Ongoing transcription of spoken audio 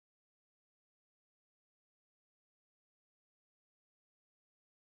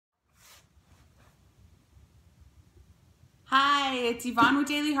Hi, it's Yvonne with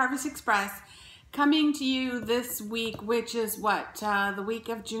Daily Harvest Express coming to you this week, which is what, the week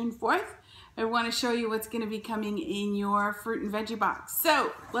of June 4th. I want to show you what's going to be coming in your fruit and veggie box.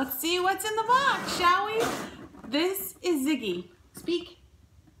 So let's see what's in the box, shall we? This is Ziggy. Speak.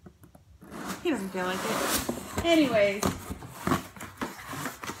 He doesn't feel like it. Anyways.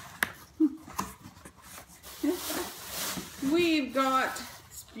 We've got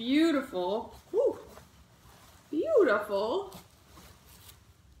this beautiful, beautiful,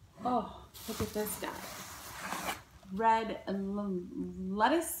 oh, look at this guy. Red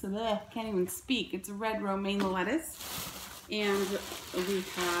lettuce, can't even speak. It's a red romaine lettuce. And we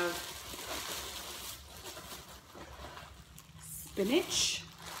have spinach,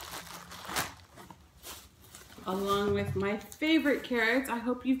 along with my favorite carrots. I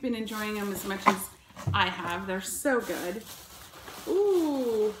hope you've been enjoying them as much as I have. They're so good.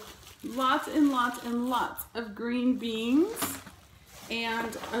 Ooh, lots and lots and lots of green beans.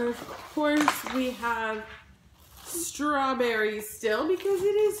 And of course we have strawberries still because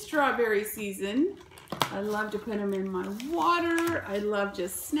it is strawberry season. I love to put them in my water. I love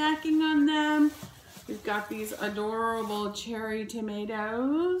just snacking on them. We've got these adorable cherry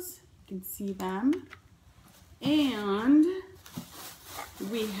tomatoes. You can see them. And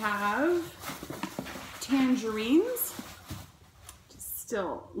we have tangerines.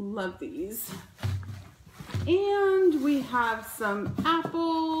 Still love these. And we have some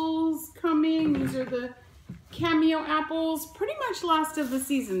apples coming. These are the Camino apples, pretty much last of the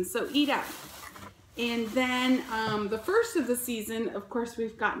season, so eat up. And then the first of the season, of course,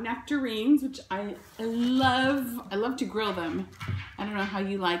 we've got nectarines, which I love. I love to grill them. I don't know how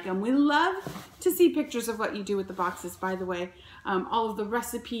you like them. We love to see pictures of what you do with the boxes, by the way. All of the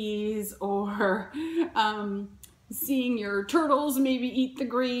recipes or seeing your turtles maybe eat the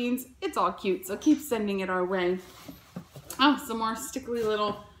greens. It's all cute, so keep sending it our way. Oh, some more stickly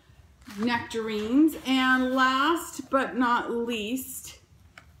little nectarines. And last but not least,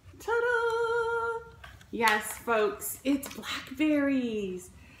 ta-da! Yes, folks, it's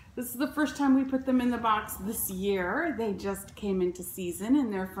blackberries. This is the first time we put them in the box this year. They just came into season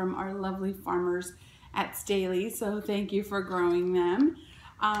and they're from our lovely farmers at Staley, so thank you for growing them.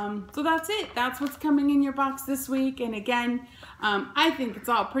 So that's it. That's what's coming in your box this week. And again, I think it's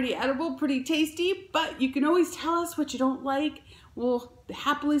all pretty edible, pretty tasty, but you can always tell us what you don't like. We'll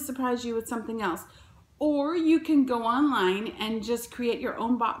happily surprise you with something else. Or you can go online and just create your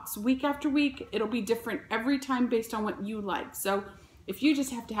own box week after week. It'll be different every time based on what you like. So if you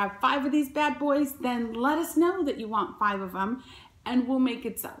just have to have 5 of these bad boys, then let us know that you want 5 of them and we'll make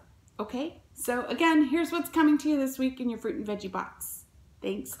it so. Okay? So again, here's what's coming to you this week in your fruit and veggie box.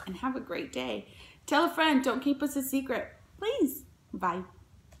 Thanks and have a great day. Tell a friend, don't keep us a secret. Please. Bye.